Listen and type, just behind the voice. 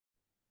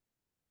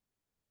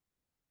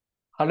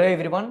Hello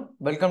everyone,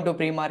 welcome to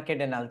pre-market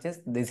analysis.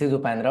 This is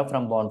Upendra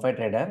from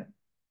Bonfiretrader.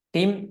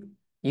 Team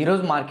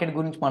ఈరోజు market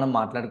గురించి మనం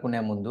మాట్లాడుకునే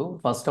ముందు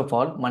ఫస్ట్ ఆఫ్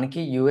ఆల్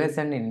మనకి US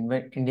and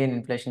Indian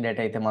inflation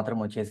data అయితే మాత్రం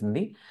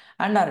వచ్చేసింది.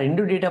 అండ్ ఆ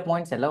రెండు డేటా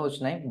పాయింట్స్ ఎలా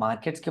వచ్చినాయి,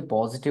 మార్కెట్స్కి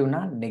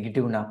పాజిటివ్నా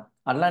నెగిటివ్నా,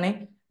 అలానే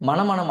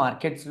మన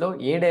మార్కెట్స్లో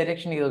ఏ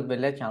డైరెక్షన్ ఈరోజు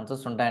వెళ్ళే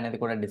ఛాన్సెస్ ఉంటాయనేది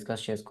కూడా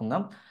డిస్కస్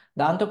చేసుకుందాం.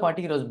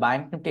 దాంతోపాటు ఈరోజు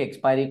బ్యాంక్ నిఫ్టీ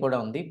ఎక్స్పైరీ కూడా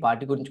ఉంది,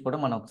 వాటి గురించి కూడా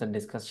మనం ఒకసారి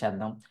డిస్కస్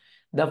చేద్దాం.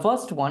 The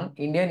first one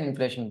Indian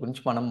inflation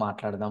గురించి మనం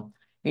మాట్లాడదాం.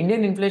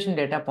 ఇండియన్ ఇన్ఫ్లేషన్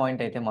డేటా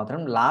పాయింట్ అయితే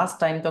మాత్రం లాస్ట్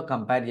టైంతో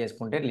కంపేర్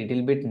చేసుకుంటే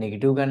లిటిల్ బిట్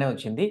నెగిటివ్గానే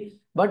వచ్చింది.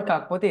 బట్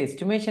కాకపోతే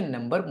ఎస్టిమేషన్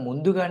నెంబర్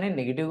ముందుగానే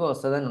నెగిటివ్గా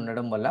వస్తుందని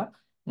ఉండడం వల్ల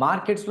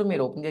మార్కెట్స్లో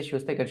మీరు ఓపెన్ చేసి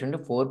చూస్తే ఇక్కడ చూడండి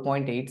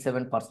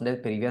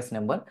 4.87% ప్రీవియస్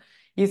నెంబర్,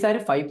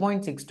 ఈసారి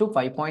 5.6 to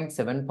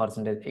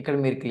 5.7% ఇక్కడ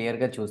మీరు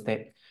క్లియర్గా చూస్తే.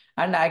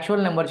 అండ్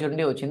యాక్చువల్ నెంబర్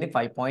చూడండి వచ్చింది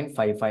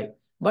 5.55.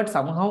 బట్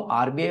సమ్హౌ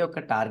ఆర్బీఐ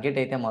యొక్క టార్గెట్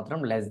అయితే మాత్రం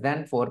less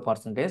than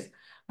 4%.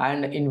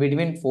 And in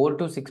between 4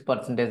 to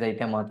 6%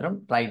 అయితే మాత్రం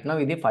రైట్ నౌ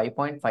ఇది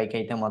 5.5కి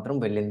అయితే మాత్రం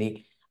వెళ్ళింది.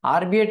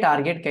 ఆర్బీఐ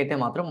టార్గెట్కి అయితే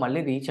మాత్రం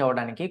మళ్ళీ రీచ్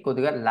అవ్వడానికి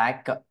కొద్దిగా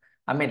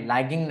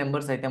లాగింగ్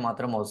నెంబర్స్ అయితే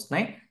మాత్రం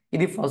వస్తున్నాయి.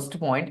 ఇది first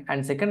point.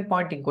 And second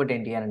point ఇంకోటి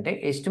ఏంటి అంటే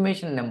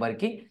ఎస్టిమేషన్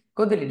నెంబర్కి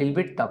కొద్ది లిటిల్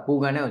బిట్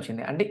తక్కువగానే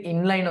వచ్చింది, అంటే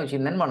ఇన్ లైన్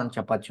వచ్చిందని మనం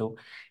చెప్పచ్చు.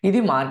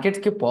 ఇది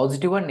మార్కెట్స్కి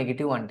పాజిటివ్ అండ్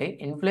నెగిటివ్ అంటే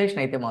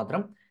ఇన్ఫ్లేషన్ అయితే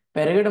మాత్రం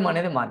పెరగడం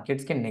అనేది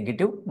మార్కెట్స్కి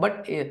నెగిటివ్, బట్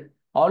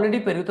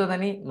ఆల్రెడీ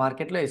పెరుగుతుందని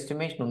మార్కెట్లో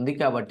ఎస్టిమేషన్ ఉంది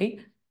కాబట్టి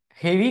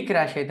హెవీ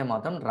క్రాష్ అయితే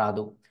మాత్రం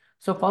రాదు.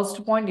 సో ఫస్ట్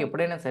పాయింట్,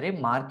 ఎప్పుడైనా సరే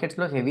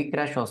మార్కెట్స్లో హెవీ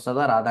క్రాష్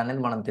వస్తుందా రాదా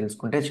అనేది మనం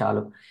తెలుసుకుంటే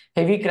చాలు.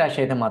 హెవీ క్రాష్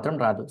అయితే మాత్రం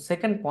రాదు.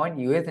 సెకండ్ పాయింట్,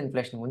 యూఎస్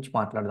ఇన్ఫ్లేషన్ గురించి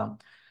మాట్లాడదాం.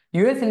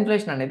 యూఎస్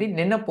ఇన్ఫ్లేషన్ అనేది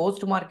నిన్న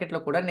పోస్ట్ మార్కెట్లో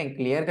కూడా నేను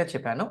క్లియర్గా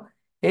చెప్పాను.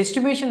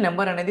 ఎస్టిమేషన్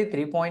నెంబర్ అనేది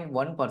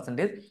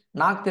 3.1%.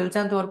 నాకు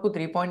తెలిసేంత వరకు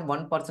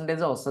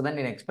 3.1% వస్తుందని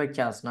నేను ఎక్స్పెక్ట్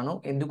చేస్తున్నాను.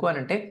 ఎందుకు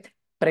అనంటే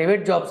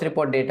ప్రైవేట్ జాబ్స్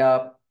రిపోర్ట్ డేటా,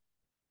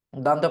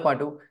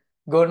 దాంతోపాటు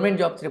గవర్నమెంట్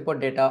జాబ్స్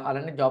రిపోర్ట్ డేటా,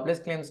 అలానే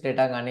జాబ్లెస్ క్లెయిమ్స్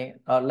డేటా కానీ,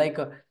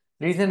 లైక్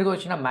రీసెంట్గా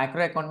వచ్చిన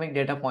మ్యాక్రో ఎకనామిక్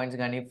డేటా పాయింట్స్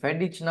కానీ,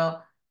 ఫెడ్ ఇచ్చిన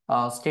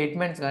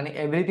స్టేట్మెంట్స్ కానీ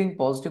ఎవ్రీథింగ్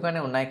పాజిటివ్గానే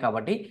ఉన్నాయి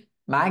కాబట్టి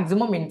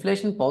మ్యాక్సిమం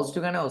ఇన్ఫ్లేషన్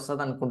పాజిటివ్గానే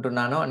వస్తుంది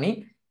అనుకుంటున్నాను అని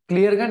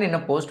క్లియర్గా నిన్న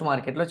పోస్ట్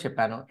మార్కెట్లో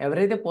చెప్పాను.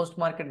 ఎవరైతే పోస్ట్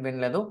మార్కెట్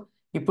వినలేదో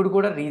ఇప్పుడు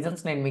కూడా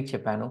రీజన్స్ నేను మీకు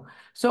చెప్పాను.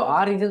 సో ఆ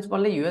రీజన్స్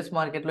వల్ల యూఎస్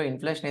మార్కెట్లో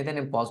ఇన్ఫ్లేషన్ అయితే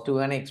నేను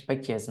పాజిటివ్గానే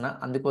ఎక్స్పెక్ట్ చేసిన.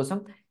 అందుకోసం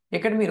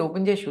ఇక్కడ మీరు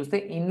ఓపెన్ చేసి చూస్తే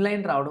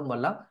ఇన్లైన్ రావడం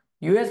వల్ల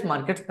యూఎస్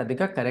మార్కెట్స్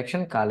పెద్దగా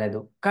కరెక్షన్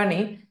కాలేదు.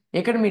 కానీ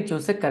ఇక్కడ మీరు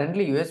చూస్తే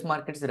కరెంట్లీ యూఎస్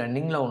మార్కెట్స్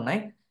రన్నింగ్లో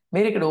ఉన్నాయి.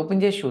 మీరు ఇక్కడ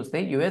ఓపెన్ చేసి చూస్తే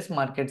యూఎస్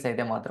మార్కెట్స్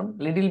అయితే మాత్రం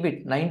లిటిల్ బిట్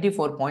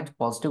 94 పాయింట్స్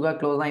పాజిటివ్గా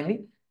క్లోజ్ అయింది.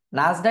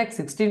 నాస్డాక్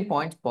 16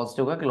 పాయింట్స్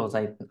పాజిటివ్గా క్లోజ్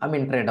అవుతుంది,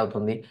 ట్రేడ్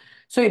అవుతుంది.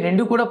 సో ఈ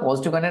రెండు కూడా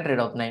పాజిటివ్గానే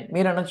ట్రేడ్ అవుతున్నాయి.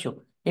 మీరు అనొచ్చు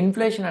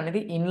ఇన్ఫ్లేషన్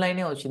అనేది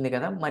ఇన్లైనే వచ్చింది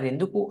కదా, మరి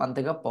ఎందుకు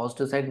అంతగా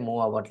పాజిటివ్ సైడ్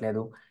మూవ్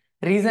అవ్వట్లేదు?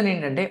 రీజన్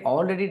ఏంటంటే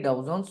ఆల్రెడీ డౌ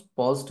జోన్స్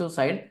పాజిటివ్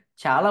సైడ్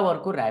చాలా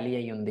వరకు ర్యాలీ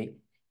అయ్యి ఉంది.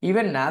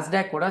 ఈవెన్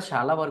నాస్డాక్ కూడా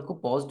చాలా వరకు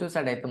పాజిటివ్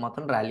సైడ్ అయితే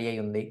మాత్రం ర్యాలీ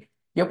అయ్యి ఉంది.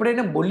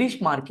 ఎప్పుడైనా బుల్లిష్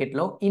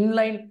మార్కెట్లో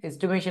ఇన్లైన్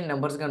ఎస్టిమేషన్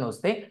నెంబర్స్ కానీ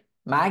వస్తే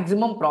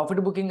మ్యాక్సిమం ప్రాఫిట్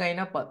బుకింగ్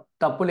అయినా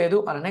తప్పు లేదు,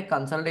 అలానే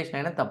కన్సల్టేషన్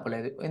అయినా తప్పు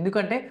లేదు.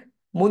 ఎందుకంటే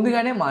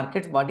ముందుగానే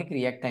మార్కెట్స్ వాటికి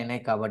రియాక్ట్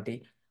అయినాయి కాబట్టి.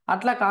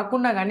 అట్లా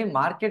కాకుండా కానీ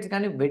మార్కెట్స్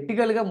కానీ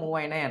వెర్టికల్గా మూవ్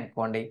అయినాయి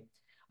అనుకోండి,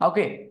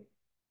 ఓకే,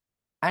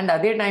 అండ్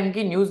అదే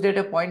టైంకి న్యూస్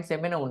డేటా పాయింట్స్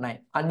ఏమైనా ఉన్నాయి,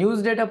 ఆ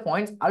న్యూస్ డేటా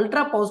పాయింట్స్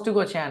అల్ట్రా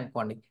పాజిటివ్గా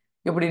వచ్చాయనుకోండి.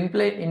 ఇప్పుడు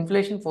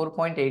ఇన్ఫ్లేషన్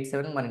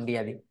 4.87 మన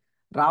ఇండియాది,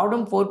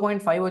 రావడం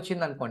 4.5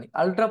 వచ్చింది అనుకోండి,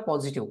 అల్ట్రా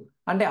పాజిటివ్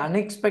అంటే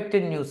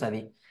అన్ఎక్స్పెక్టెడ్ న్యూస్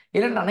అది.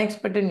 ఇలాంటి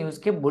అన్ఎక్స్పెక్టెడ్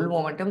న్యూస్కి బుల్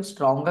మొమెంటం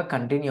స్ట్రాంగ్గా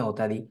కంటిన్యూ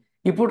అవుతుంది.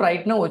 ఇప్పుడు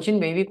రైట్ నో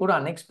వచ్చిన ఏవి కూడా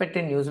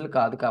అన్ఎక్స్పెక్టెడ్ న్యూస్లు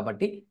కాదు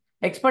కాబట్టి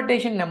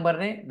ఎక్స్పెక్టేషన్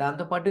నెంబర్నే,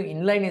 దాంతోపాటు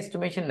ఇన్లైన్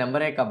ఎస్టిమేషన్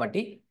నెంబరే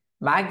కాబట్టి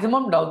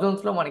మ్యాక్సిమం డౌ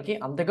జోన్స్లో మనకి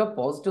అంతగా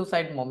పాజిటివ్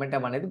సైడ్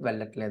మొమెంటం అనేది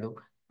వెళ్ళట్లేదు.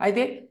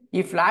 అయితే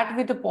ఈ ఫ్లాట్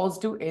విత్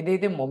పాజిటివ్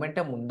ఏదైతే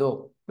మొమెంటం ఉందో,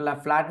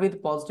 ఫ్లాట్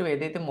విత్ పాజిటివ్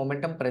ఏదైతే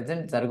మొమెంటం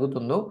ప్రెజెంట్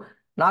జరుగుతుందో,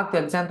 నాకు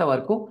తెలిసేంత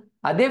వరకు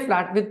అదే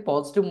ఫ్లాట్ విత్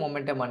పాజిటివ్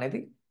మొమెంటం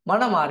అనేది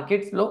మన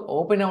మార్కెట్స్లో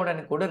ఓపెన్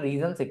అవ్వడానికి కూడా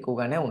రీజన్స్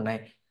ఎక్కువగానే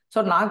ఉన్నాయి. సో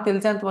నాకు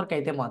తెలిసేంత వరకు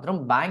అయితే మాత్రం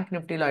బ్యాంక్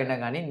నిఫ్టీలో అయినా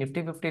కానీ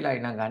నిఫ్టీ 50లో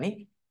అయినా కానీ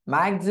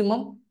మ్యాక్సిమం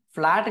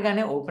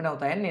ఫ్లాట్గానే ఓపెన్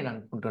అవుతాయని నేను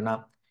అనుకుంటున్నా.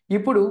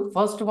 ఇప్పుడు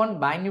first one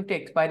bank Nifty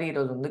expiry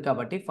ఈరోజు ఉంది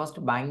కాబట్టి ఫస్ట్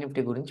బ్యాంక్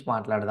నిఫ్టీ గురించి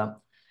మాట్లాడదాం.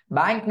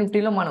 బ్యాంక్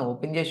నిఫ్టీలో మనం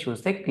ఓపెన్ చేసి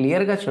చూస్తే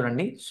క్లియర్గా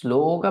చూడండి,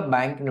 స్లోగా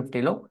బ్యాంక్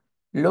నిఫ్టీలో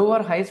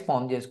లోవర్ హైస్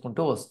ఫామ్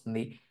చేసుకుంటూ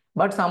వస్తుంది.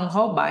 బట్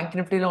సమ్హౌ బ్యాంక్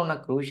నిఫ్టీలో ఉన్న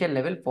క్రూషియల్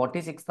లెవెల్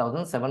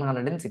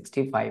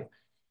 46,765.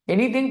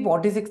 ఎనీథింగ్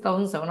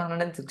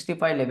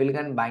 46,765 లెవెల్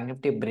కానీ బ్యాంక్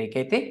నిఫ్టీ బ్రేక్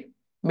అయితే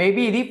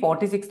మేబీ ఇది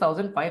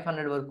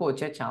 46,500 వరకు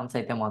వచ్చే ఛాన్స్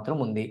అయితే మాత్రం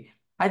ఉంది.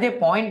 అయితే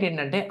పాయింట్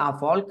ఏంటంటే ఆ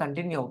ఫాల్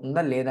కంటిన్యూ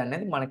అవుతుందా లేదా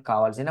అనేది మనకు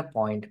కావాల్సిన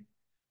పాయింట్.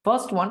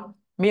 ఫస్ట్ వన్,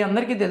 మీ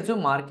అందరికీ తెలుసు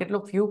మార్కెట్లో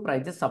few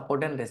prices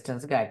support and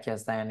రెసిస్టెన్స్గా act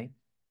చేస్తాయని.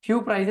 ఫ్యూ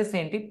ప్రైజెస్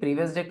ఏంటి?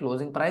 Previous day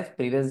closing price,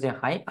 previous day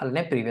high,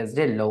 అలానే ప్రీవియస్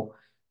డే లో.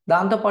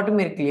 దాంతోపాటు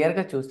మీరు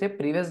క్లియర్గా చూస్తే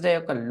ప్రీవియస్ డే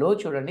యొక్క లో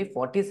చూడండి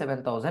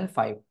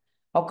 47,005.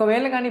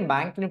 ఒకవేళ కానీ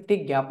బ్యాంక్ నిఫ్టీ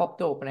గ్యాప్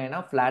అప్తో ఓపెన్ అయినా,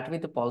 ఫ్లాట్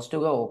విత్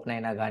పాజిటివ్గా ఓపెన్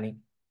అయినా కానీ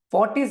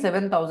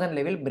 47,000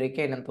 లెవెల్ బ్రేక్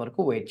అయినంత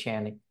వరకు వెయిట్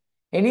చేయాలి.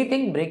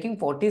 Anything breaking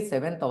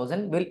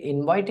 47,000 will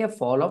invite A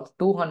fall of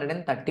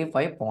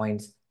 235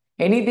 points.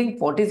 Anything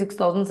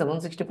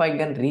 46,765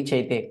 కానీ రీచ్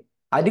అయితే,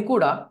 అది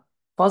కూడా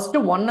ఫస్ట్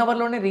 1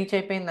 అవర్లోనే రీచ్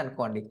అయిపోయింది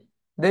అనుకోండి,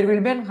 there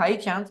will be an high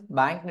chance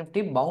bank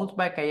Nifty bounce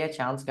back అయ్యే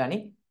ఛాన్స్ కానీ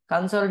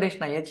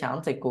కన్సాలిడేషన్ అయ్యే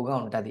ఛాన్స్ ఎక్కువగా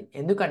ఉంటుంది.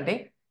 ఎందుకంటే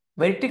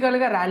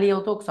వెర్టికల్గా ర్యాలీ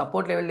అవుతూ ఒక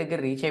సపోర్ట్ లెవెల్ దగ్గర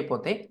రీచ్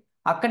అయిపోతే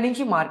అక్కడి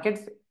నుంచి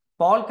మార్కెట్స్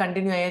ఫాల్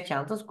కంటిన్యూ అయ్యే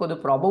ఛాన్సెస్ కొద్ది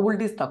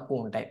ప్రాబబిలిటీస్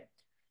తక్కువ ఉంటాయి.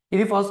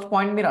 ఇది ఫస్ట్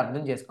పాయింట్ మీరు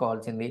అర్థం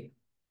చేసుకోవాల్సింది.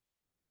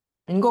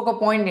 ఇంకొక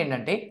పాయింట్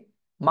ఏంటంటే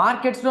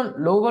మార్కెట్స్లో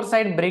లోవర్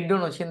సైడ్ బ్రేక్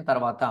డౌన్ వచ్చిన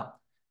తర్వాత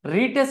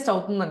రీటెస్ట్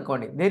అవుతుంది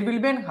అనుకోండి, there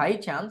will be an high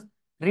chance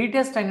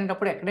retest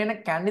అయినప్పుడు ఎక్కడైనా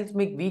క్యాండిల్స్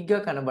మీకు వీక్గా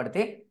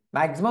కనబడితే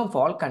మ్యాక్సిమం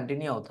ఫాల్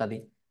కంటిన్యూ అవుతుంది.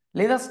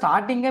 లేదా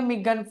స్టార్టింగే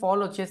మీకు కానీ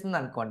ఫాల్ వచ్చేసింది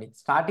అనుకోండి,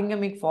 స్టార్టింగే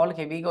మీకు ఫాల్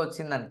హెవీగా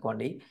వచ్చింది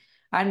అనుకోండి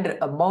అండ్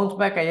బౌన్స్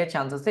బ్యాక్ అయ్యే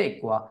ఛాన్సెస్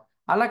ఎక్కువ.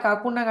 అలా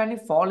కాకుండా కానీ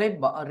ఫాల్ అయ్యి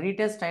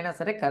రీటెస్ట్ అయినా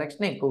సరే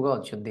కరెక్షన్ ఎక్కువగా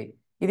వచ్చింది.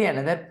 ఇది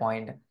అనదర్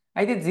పాయింట్.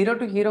 అయితే జీరో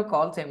టు హీరో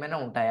కాల్స్ ఏమైనా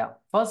ఉంటాయా?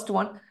 First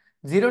one,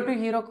 zero to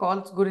hero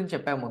calls గురించి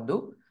చెప్పే ముందు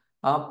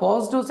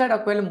పాజిటివ్ సైడ్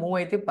ఒకవేళ మూవ్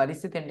అయితే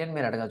పరిస్థితి ఏంటి అని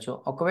మీరు అడగచ్చు.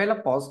 ఒకవేళ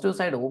పాజిటివ్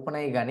సైడ్ ఓపెన్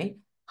అయ్యి కానీ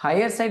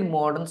హయ్యర్ సైడ్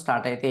మూవ్ అవడం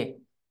స్టార్ట్ అయితే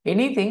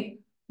ఎనీథింగ్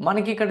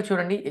మనకి ఇక్కడ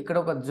చూడండి, ఇక్కడ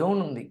ఒక జోన్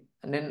ఉంది.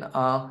 నేను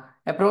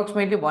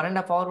అప్రాక్సిమేట్లీ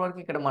 1.5 అవర్ వరకు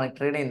ఇక్కడ మనకి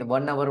ట్రేడ్ అయింది,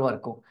 1 అవర్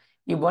వరకు.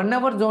 ఈ 1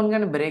 అవర్ జోన్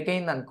కానీ బ్రేక్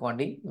అయింది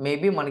అనుకోండి,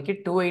 మేబీ మనకి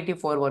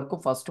 284 వరకు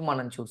ఫస్ట్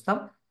మనం చూస్తాం.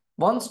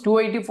 వన్స్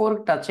 284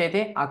 టచ్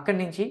అయితే అక్కడి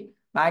నుంచి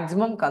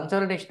మ్యాక్సిమం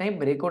కన్సాలిడేషన్ అయ్యి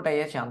బ్రేక్అవుట్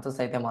అయ్యే ఛాన్సెస్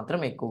అయితే మాత్రం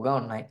ఎక్కువగా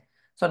ఉన్నాయి.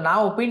 సో నా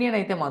ఒపీనియన్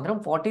అయితే మాత్రం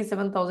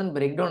 47,000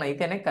 బ్రేక్ డౌన్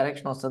అయితేనే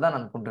కరెక్షన్ వస్తుంది అని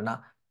అనుకుంటున్నా.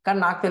 కానీ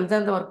నాకు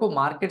తెలిసినంత వరకు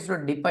మార్కెట్స్లో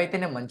డిప్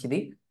అయితేనే మంచిది.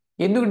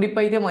 ఎందుకు డిప్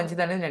అయితే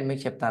మంచిది అనేది నేను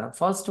మీకు చెప్తాను.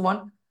 ఫస్ట్ వన్,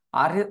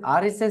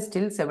 ఆర్ఎస్ఎస్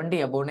స్టిల్ 70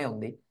 అబోవ్నే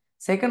ఉంది.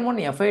 సెకండ్ వన్,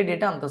 ఎఫ్ఐ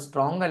డేటా అంత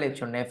స్ట్రాంగ్గా లేదు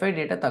చూడండి, ఎఫ్ఐ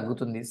డేటా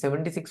తగ్గుతుంది,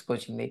 76కి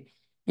వచ్చింది.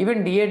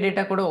 ఈవెన్ డిఏ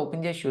డేటా కూడా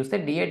ఓపెన్ చేసి చూస్తే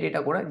డిఏ డేటా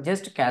కూడా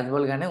జస్ట్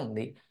క్యాజువల్గానే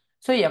ఉంది.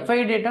 So f i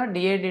data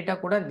DA data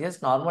కూడా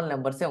జస్ట్ నార్మల్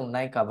నెంబర్సే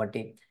ఉన్నాయి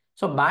కాబట్టి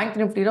సో బ్యాంక్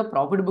నిఫ్టీలో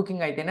ప్రాఫిట్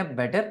బుకింగ్ అయితేనే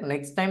బెటర్.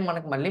 నెక్స్ట్ టైం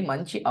మనకు మళ్ళీ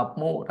మంచి అప్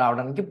మూవ్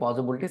రావడానికి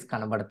పాసిబిలిటీస్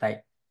కనబడతాయి.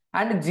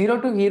 అండ్ జీరో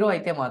టు హీరో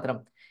అయితే మాత్రం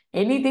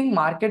ఎనీథింగ్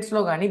మార్కెట్స్లో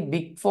కానీ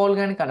బిగ్ ఫాల్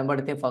కానీ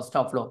కనబడితే ఫస్ట్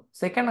హాఫ్లో,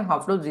 సెకండ్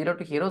హాఫ్లో zero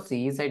to hero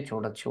CE side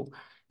చూడొచ్చు.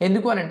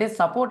 ఎందుకు అని అంటే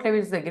సపోర్ట్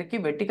లెవెల్స్ దగ్గరికి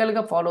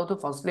వెర్టికల్గా ఫాలో అవుతూ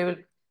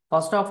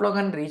ఫస్ట్ హాఫ్లో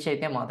కానీ రీచ్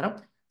అయితే మాత్రం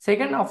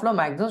సెకండ్ హాఫ్లో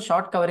మ్యాక్సిమం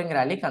షార్ట్ కవరింగ్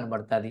ర్యాలీ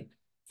కనబడుతుంది.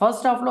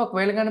 ఫస్ట్ హాఫ్లో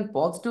ఒకవేళ కానీ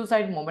పాజిటివ్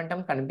సైడ్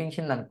మొమెంటం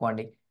కనిపించింది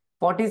అనుకోండి,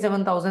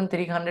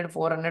 47,300,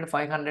 400,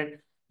 500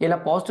 ఇలా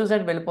పాజిటివ్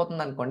సైడ్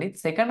వెళ్ళిపోతుంది అనుకోండి,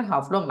 సెకండ్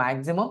హాఫ్లో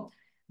మ్యాక్సిమం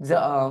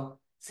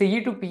సిఈ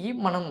టు పిఈ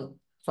మనం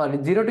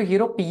జీరో టు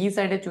హీరో పిఈ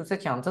సైడే చూసే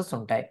ఛాన్సెస్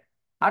ఉంటాయి.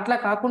 అట్లా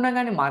కాకుండా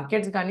కానీ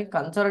మార్కెట్స్ కానీ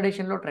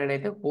కన్సాలిడేషన్లో ట్రేడ్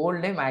అయితే హోల్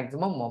డే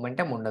మ్యాక్సిమం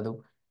మొమెంటం ఉండదు.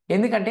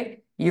 ఎందుకంటే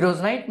ఈ రోజు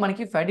నైట్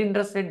మనకి ఫెడ్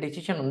ఇంట్రెస్ట్ రేట్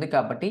డెసిషన్ ఉంది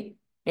కాబట్టి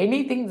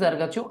ఎనీథింగ్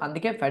జరగచ్చు.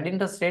 అందుకే ఫెడ్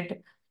ఇంట్రెస్ట్ రేట్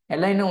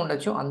ఎలా అయినా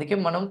ఉండొచ్చు. అందుకే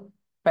మనం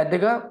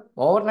పెద్దగా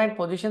ఓవర్ నైట్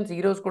పొజిషన్స్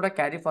ఈ రోజు కూడా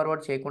క్యారీ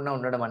ఫార్వర్డ్ చేయకుండా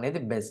ఉండడం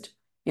అనేది బెస్ట్.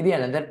 ఇది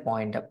another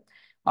point.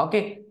 Okay,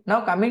 now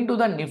coming to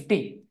the Nifty.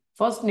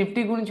 First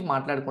Nifty గురించి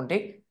మాట్లాడుకుంటే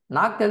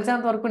నాకు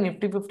తెలిసినంత వరకు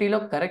నిఫ్టీ 50లో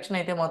కరెక్షన్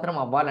అయితే మాత్రం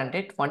అవ్వాలంటే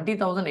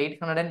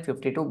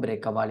 20,852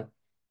 బ్రేక్ అవ్వాలి.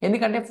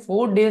 ఎందుకంటే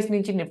 4 డేస్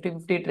నుంచి నిఫ్టీ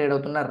 50 ట్రేడ్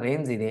అవుతున్న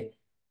రేంజ్ ఇదే.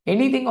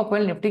 ఎనీథింగ్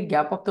ఒకవేళ నిఫ్టీ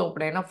గ్యాప్ అప్తో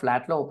ఓపెన్ అయినా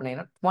ఫ్లాట్లో ఓపెన్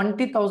అయినా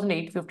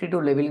 20,852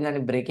 లెవెల్ కానీ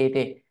బ్రేక్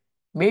అయితే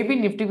మేబీ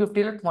నిఫ్టీ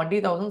 50లో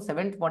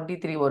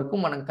 20,723 వరకు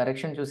మనం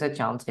కరెక్షన్ చూసే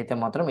ఛాన్స్ అయితే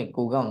మాత్రం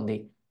ఎక్కువగా ఉంది.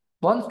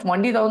 వన్స్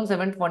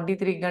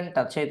 20,723 కానీ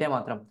టచ్ అయితే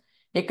మాత్రం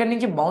ఇక్కడ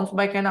నుంచి బౌన్స్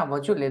బ్యాక్ అయినా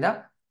అవ్వచ్చు, లేదా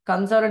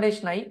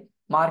కన్సాలిడేషన్ అయ్యి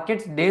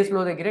మార్కెట్స్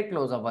డేస్లో దగ్గరే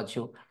క్లోజ్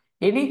అవ్వచ్చు.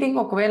 ఎనీథింగ్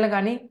ఒకవేళ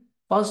కానీ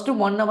ఫస్ట్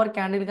 1 అవర్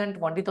క్యాండిల్ కానీ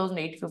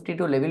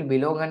 20,852 లెవెల్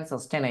బిలో కానీ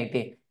సస్టైన్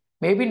అయితే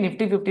మేబీ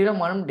నిఫ్టీ 50లో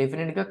మనం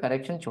డెఫినెట్గా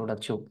కరెక్షన్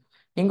చూడొచ్చు.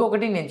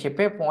 ఇంకొకటి నేను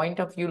చెప్పే పాయింట్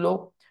ఆఫ్ వ్యూలో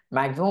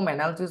మ్యాక్సిమం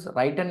అనాలిసిస్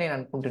రైట్ అని నేను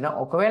అనుకుంటున్నా.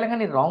 ఒకవేళ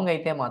కానీ రాంగ్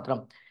అయితే మాత్రం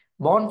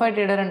బాన్ఫైర్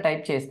ట్రేడర్ అని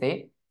టైప్ చేస్తే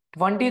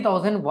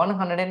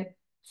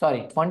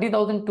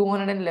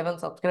 20,211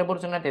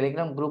 సబ్స్క్రైబర్స్ ఉన్న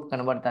టెలిగ్రామ్ గ్రూప్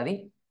కనబడుతుంది.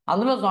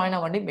 అందులో జాయిన్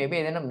అవ్వండి. మేబీ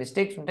ఏదైనా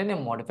మిస్టేక్స్ ఉంటే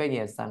నేను మోడిఫై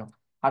చేస్తాను.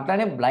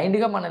 అట్లానే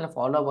బ్లైండ్గా మనల్ని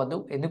ఫాలో అవ్వద్దు.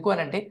 ఎందుకు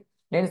అని అంటే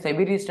నేను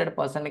సెబీ రిజిస్టర్డ్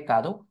పర్సన్ని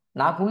కాదు,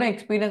 నాకున్న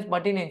ఎక్స్పీరియన్స్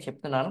బట్టి నేను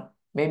చెప్తున్నాను.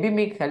 మేబీ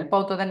మీకు హెల్ప్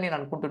అవుతుందని నేను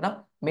అనుకుంటున్నా.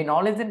 మీ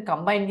నాలెడ్జ్ని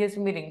కంబైన్ చేసి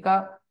మీరు ఇంకా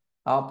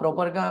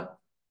ప్రాపర్గా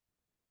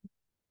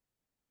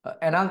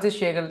అనాలిసిస్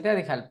చేయగలిగితే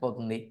అది హెల్ప్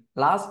అవుతుంది.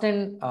 లాస్ట్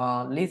అండ్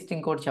లీస్ట్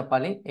ఇంకోటి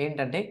చెప్పాలి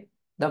ఏంటంటే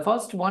ద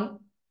ఫస్ట్ వన్,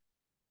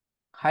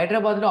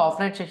 హైదరాబాద్లో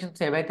ఆఫ్లైన్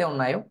సెషన్స్ ఏవైతే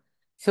ఉన్నాయో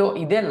సో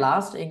ఇదే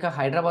లాస్ట్. ఇంకా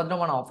హైదరాబాద్లో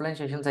మన ఆఫ్లైన్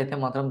సెషన్స్ అయితే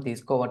మాత్రం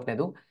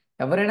తీసుకోవట్లేదు.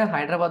 ఎవరైనా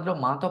హైదరాబాద్లో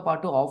మాతో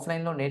పాటు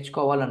ఆఫ్లైన్లో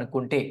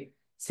నేర్చుకోవాలనుకుంటే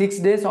 6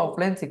 days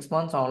ఆఫ్లైన్, 6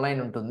 months ఆన్లైన్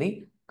ఉంటుంది.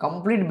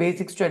 Complete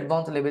basics to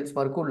advance levels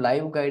వరకు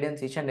live guidance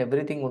each and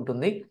everything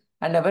ఉంటుంది.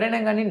 అండ్ ఎవరైనా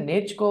కానీ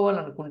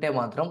నేర్చుకోవాలనుకుంటే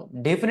మాత్రం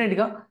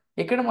డెఫినెట్గా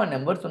ఇక్కడ మా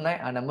నెంబర్స్ ఉన్నాయి,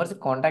 ఆ నెంబర్స్కి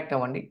కాంటాక్ట్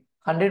అవ్వండి.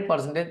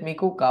 100%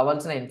 మీకు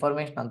కావాల్సిన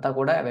ఇన్ఫర్మేషన్ అంతా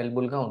కూడా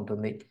అవైలబుల్గా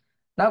ఉంటుంది.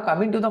 నా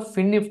coming to the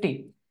fin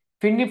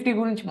Nifty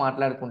గురించి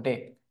మాట్లాడుకుంటే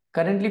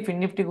కరెంట్లీ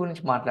ఫిన్ నిఫ్టీ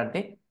గురించి మాట్లాడితే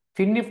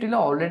ఫిన్ నిఫ్టీలో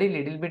ఆల్రెడీ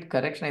లిటిల్ బిట్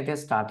కరెక్షన్ అయితే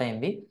స్టార్ట్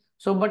అయింది.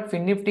 So but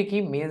fin నిఫ్టీకి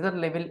major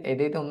level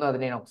ఏదైతే ఉందో అది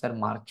నేను ఒకసారి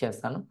మార్క్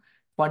చేస్తాను,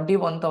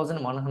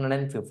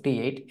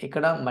 21,158.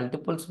 ఇక్కడ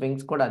మల్టిపుల్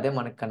స్వింగ్స్ కూడా అదే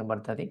మనకు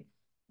కనబడుతుంది.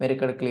 మీరు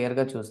ఇక్కడ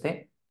క్లియర్గా చూస్తే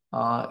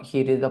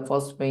here is the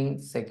first swing,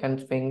 second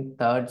swing,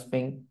 third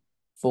swing,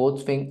 fourth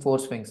swing, 4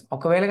 swings.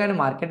 ఒకవేళ కానీ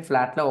మార్కెట్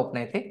ఫ్లాట్లో ఓపెన్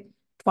అయితే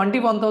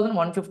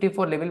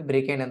 21,154 లెవెల్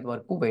బ్రేక్ అయినంత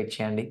వరకు వెయిట్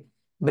చేయండి.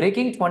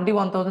 Breaking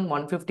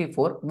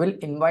 21,154 will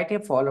invite A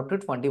fall up to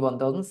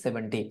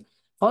 21,070.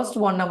 First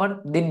 1 hour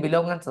దీని బిలో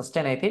కానీ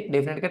సస్టైన్ అయితే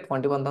డెఫినెట్గా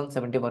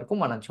 21,070 వరకు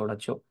మనం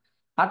చూడొచ్చు.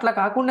 అట్లా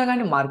కాకుండా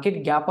కానీ మార్కెట్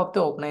గ్యాప్ అప్తో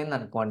ఓపెన్ అయింది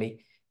అనుకోండి,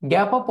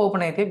 గ్యాప్ అప్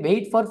ఓపెన్ అయితే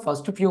wait for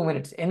first few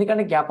minutes.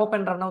 ఎందుకంటే గ్యాప్ అప్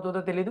అండ్ రన్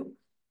అవుతుందో తెలీదు,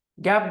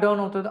 గ్యాప్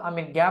డౌన్ అవుతుందో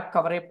గ్యాప్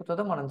కవర్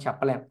అయిపోతుందో మనం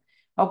చెప్పలేం.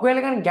 ఒకవేళ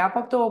కానీ గ్యాప్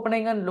అప్తో ఓపెన్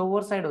అయ్యి కానీ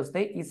లోవర్ సైడ్ వస్తే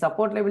ఈ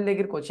సపోర్ట్ లెవెల్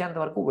దగ్గరికి వచ్చేంత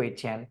వరకు వెయిట్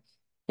చేయాలి.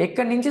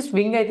 ఎక్కడి నుంచి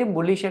స్వింగ్ అయితే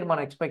బుల్లిష్ షేర్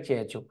మనం ఎక్స్పెక్ట్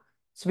చేయొచ్చు.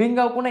 స్వింగ్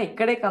అవ్వకుండా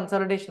ఇక్కడే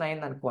కన్సల్టేషన్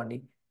అయింది అనుకోండి,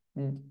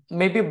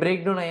 మేబీ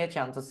బ్రేక్ డౌన్ అయ్యే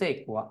ఛాన్సెస్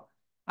ఎక్కువ.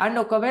 అండ్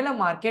ఒకవేళ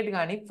మార్కెట్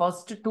కానీ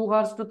ఫస్ట్ 2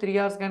 hours to 3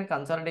 hours కానీ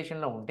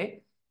కన్సల్టేషన్లో ఉంటే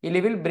ఈ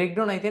లెవెల్ బ్రేక్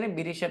డౌన్ అయితేనే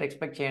బీరిష్ షేర్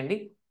ఎక్స్పెక్ట్ చేయండి.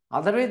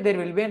 Otherwise there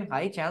will be an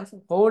high chance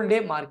whole day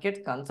market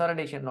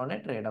కన్సల్టేషన్లోనే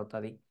trade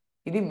అవుతుంది.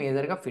 ఇది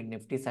మేజర్గా ఫిన్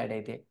నిఫ్టీ సైడ్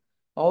అయితే.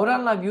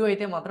 ఓవరాల్ నా వ్యూ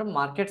అయితే మాత్రం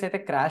మార్కెట్స్ అయితే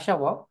క్రాష్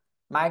అవ్వవు,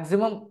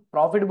 మాక్సిమం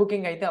ప్రాఫిట్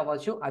బుకింగ్ అయితే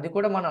అవ్వచ్చు. అది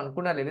కూడా మనం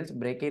అనుకున్న లెవెల్స్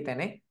బ్రేక్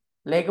అయితేనే,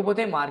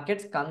 లేకపోతే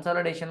మార్కెట్స్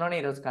కన్సల్టేషన్లోనే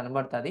ఈరోజు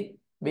కనబడుతుంది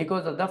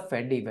because of the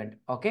fed event.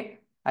 Okay,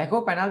 I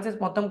hope analysis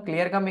మొత్తం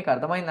క్లియర్గా మీకు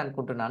అర్థమైంది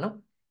అనుకుంటున్నాను.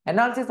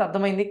 అనాలిసిస్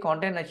అర్థమైంది,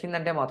 కాంటెంట్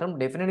నచ్చిందంటే మాత్రం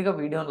డెఫినెట్గా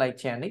వీడియోని లైక్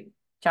చేయండి.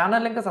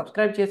 ఛానల్ ఇంకా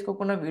సబ్స్క్రైబ్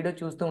చేసుకోకుండా వీడియో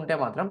చూస్తూ ఉంటే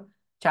మాత్రం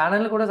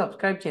ఛానల్ కూడా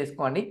సబ్స్క్రైబ్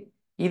చేసుకోండి.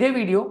 ఇదే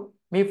video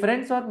me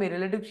friends are me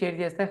relatives share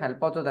చేస్తే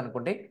హెల్ప్ అవుతుంది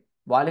అనుకుంటే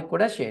వాళ్ళకి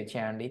కూడా షేర్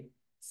చేయండి.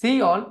 See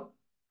you all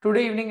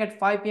today evening at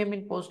 5 p.m.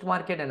 in post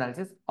market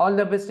analysis. All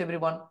the best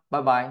everyone.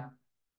 Bye bye.